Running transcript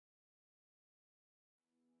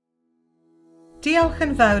Diolch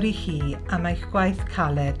yn fawr I chi am eich gwaith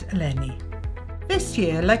caled eleni. This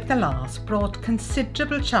year, like the last, brought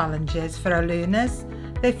considerable challenges for our learners,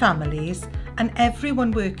 their families, and everyone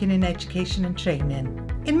working in education and training.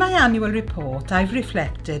 In my annual report, I've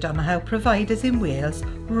reflected on how providers in Wales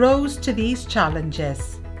rose to these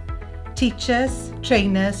challenges. Teachers,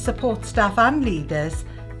 trainers, support staff and leaders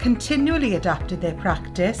continually adapted their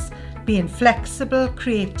practice, being flexible,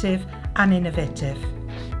 creative and innovative.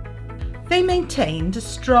 They maintained a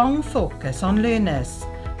strong focus on learners,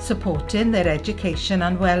 supporting their education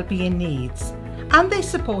and well-being needs, and they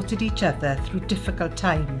supported each other through difficult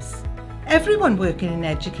times. Everyone working in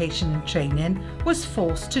education and training was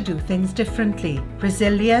forced to do things differently.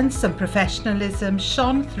 Resilience and professionalism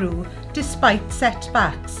shone through despite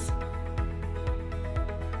setbacks.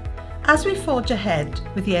 As we forge ahead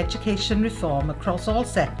with the education reform across all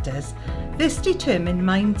sectors, this determined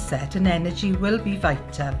mindset and energy will be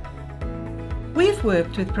vital. We've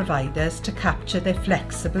worked with providers to capture their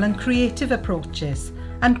flexible and creative approaches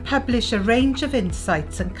and publish a range of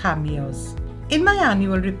insights and cameos. In my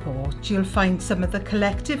annual report, you'll find some of the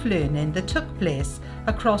collective learning that took place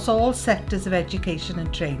across all sectors of education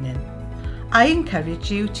and training. I encourage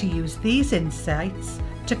you to use these insights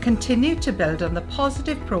to continue to build on the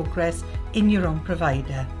positive progress in your own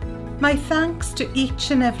provider. My thanks to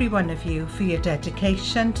each and every one of you for your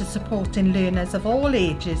dedication to supporting learners of all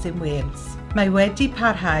ages in Wales. Mae wedi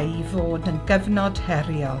parhau I fod yn gyfnod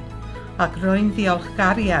heriol, ac rwy'n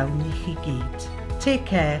ddiolchgar iawn I chi gyd. Take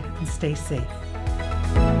care and stay safe.